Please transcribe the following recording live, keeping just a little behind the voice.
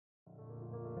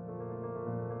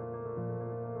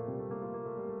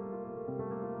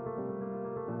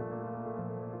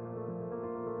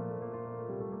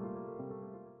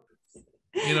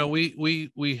You know,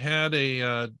 we had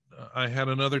I had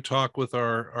another talk with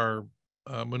our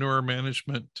manure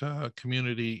management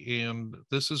community, and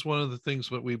this is one of the things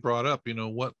that we brought up. You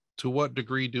know, to what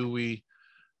degree do we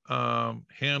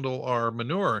handle our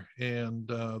manure? And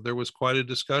there was quite a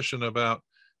discussion about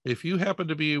if you happen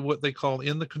to be what they call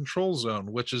in the control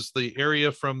zone, which is the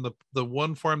area from the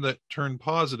one farm that turned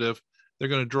positive, they're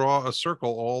going to draw a circle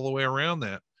all the way around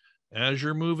that. As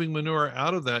you're moving manure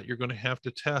out of that, you're going to have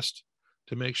to test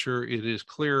to make sure it is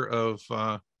clear of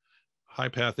high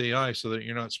path AI so that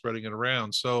you're not spreading it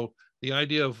around. So the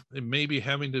idea of maybe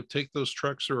having to take those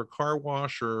trucks through a car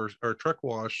wash or truck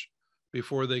wash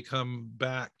before they come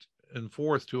back and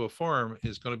forth to a farm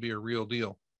is going to be a real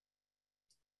deal.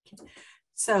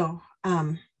 So,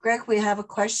 Greg, we have a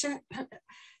question.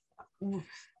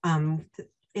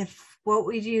 What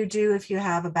would you do if you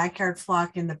have a backyard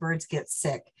flock and the birds get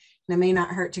sick? And it may not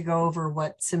hurt to go over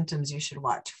what symptoms you should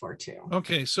watch for too.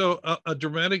 Okay, so a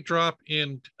dramatic drop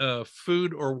in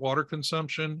food or water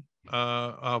consumption,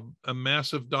 a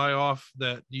massive die-off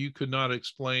that you could not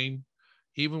explain,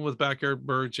 even with backyard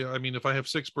birds. I mean, if I have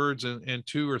 6 birds and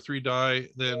 2 or 3 die,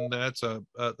 then that's a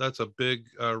big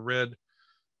red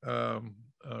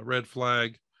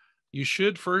flag. You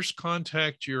should first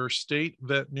contact your state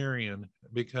veterinarian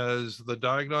because the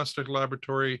diagnostic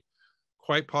laboratory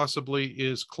quite possibly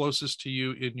is closest to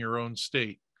you in your own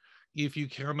state. If you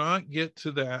cannot get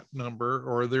to that number,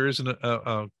 or there isn't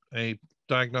a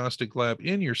diagnostic lab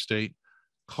in your state,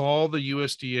 call the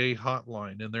USDA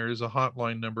hotline, and there is a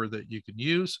hotline number that you can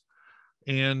use,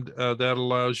 and that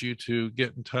allows you to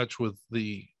get in touch with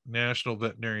the national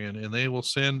veterinarian, and they will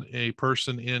send a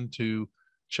person in to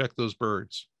check those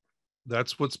birds.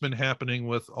 That's what's been happening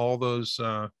with all those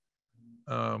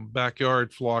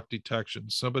backyard flock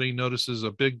detections. Somebody notices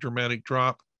a big dramatic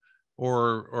drop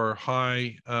or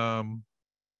high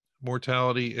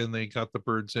mortality, and they got the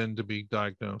birds in to be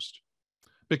diagnosed.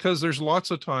 Because there's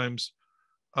lots of times,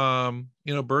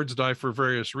 birds die for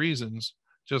various reasons,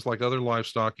 just like other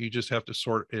livestock. You just have to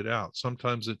sort it out.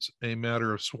 Sometimes it's a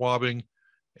matter of swabbing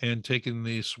and taking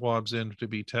these swabs in to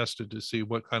be tested to see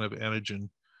what kind of antigen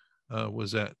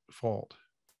was at fault.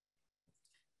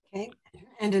 Okay,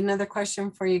 and another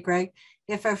question for you, Greg.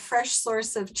 If a fresh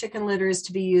source of chicken litter is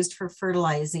to be used for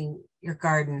fertilizing your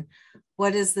garden,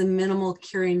 what is the minimal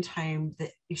curing time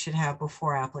that you should have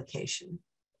before application?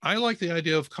 I like the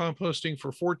idea of composting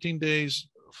for 14 days,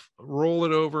 roll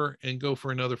it over, and go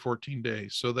for another 14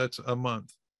 days. So that's a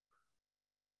month.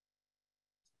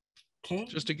 Okay.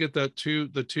 Just to get the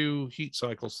two heat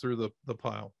cycles through the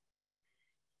pile.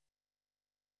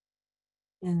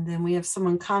 And then we have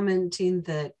someone commenting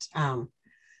that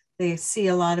they see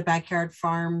a lot of backyard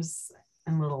farms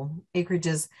and little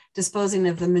acreages disposing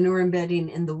of the manure embedding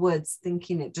in the woods,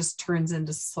 thinking it just turns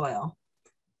into soil.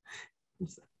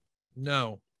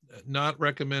 No, not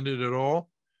recommended at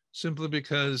all, simply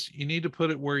because you need to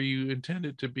put it where you intend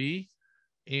it to be.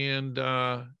 And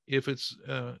if it's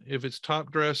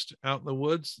top dressed out in the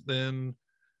woods, then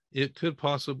it could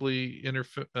possibly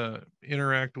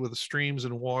interact with the streams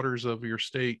and waters of your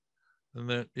state, and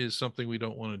that is something we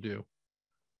don't want to do.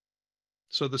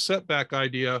 So the setback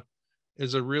idea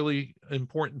is a really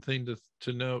important thing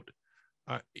to note.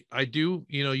 I do,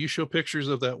 you show pictures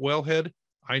of that wellhead.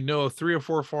 I know of 3 or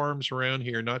 4 farms around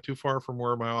here, not too far from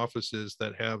where my office is,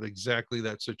 that have exactly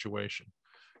that situation.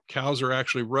 Cows are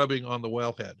actually rubbing on the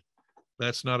wellhead.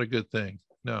 That's not a good thing.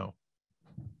 No.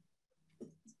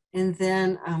 And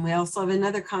then we also have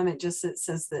another comment just that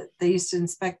says that they used to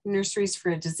inspect nurseries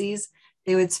for a disease.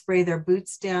 They would spray their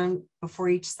boots down before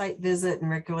each site visit and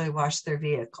regularly wash their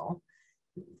vehicle.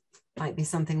 Might be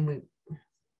something we...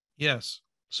 Yes.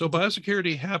 So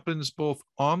biosecurity happens both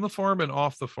on the farm and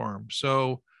off the farm.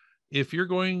 So if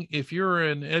you're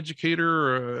an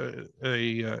educator or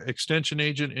a extension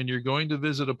agent and you're going to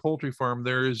visit a poultry farm,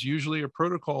 there is usually a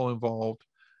protocol involved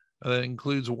that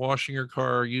includes washing your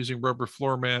car, using rubber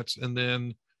floor mats, and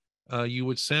then you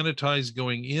would sanitize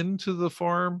going into the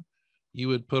farm. You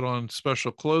would put on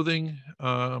special clothing,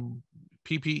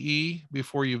 PPE,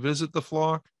 before you visit the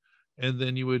flock, and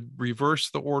then you would reverse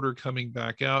the order coming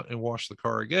back out and wash the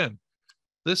car again.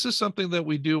 This is something that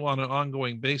we do on an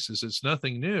ongoing basis. It's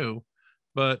nothing new,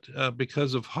 but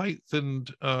because of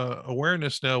heightened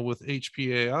awareness now with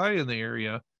HPAI in the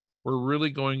area, we're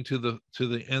really going to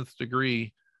the nth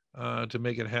degree to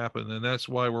make it happen. And that's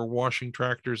why we're washing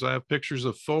tractors. I have pictures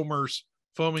of foamers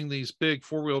foaming these big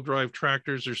 4-wheel drive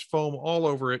tractors. There's foam all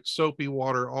over it, soapy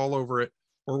water all over it.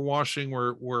 We're washing,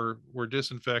 we're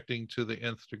disinfecting to the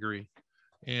nth degree.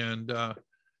 And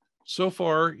So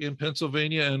far in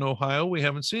Pennsylvania and Ohio, we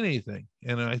haven't seen anything.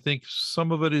 And I think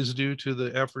some of it is due to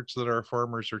the efforts that our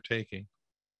farmers are taking.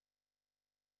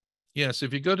 Yes,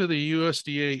 if you go to the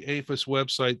USDA APHIS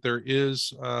website, there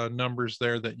is numbers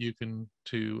there that you can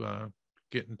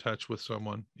get in touch with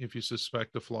someone if you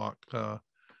suspect a flock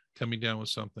coming down with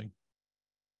something.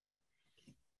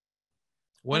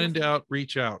 When in doubt,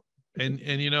 reach out. And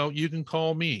you know, you can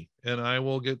call me and I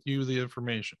will get you the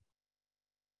information.